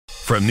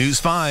From News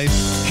 5,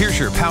 here's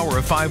your Power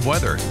of 5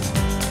 weather.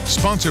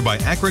 Sponsored by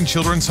Akron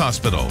Children's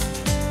Hospital.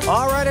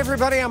 All right,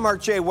 everybody, I'm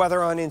Mark J.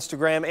 Weather on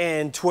Instagram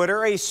and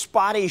Twitter. A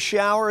spotty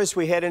shower as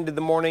we head into the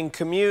morning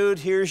commute.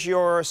 Here's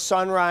your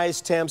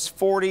sunrise temps,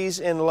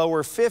 40s and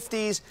lower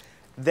 50s.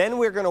 Then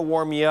we're going to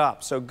warm you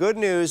up. So good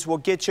news, we'll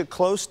get you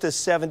close to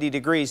 70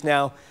 degrees.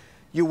 Now,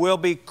 you will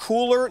be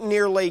cooler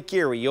near Lake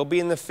Erie. You'll be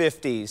in the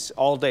 50s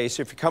all day.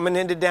 So if you're coming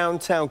into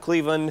downtown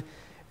Cleveland,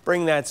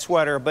 bring that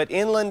sweater. But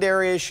inland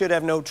areas should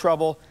have no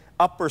trouble.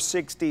 Upper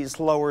 60s,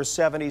 lower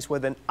 70s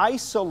with an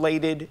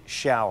isolated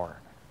shower.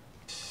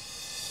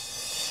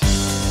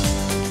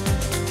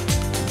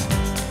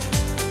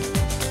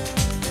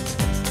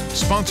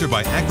 Sponsored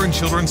by Akron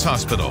Children's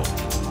Hospital.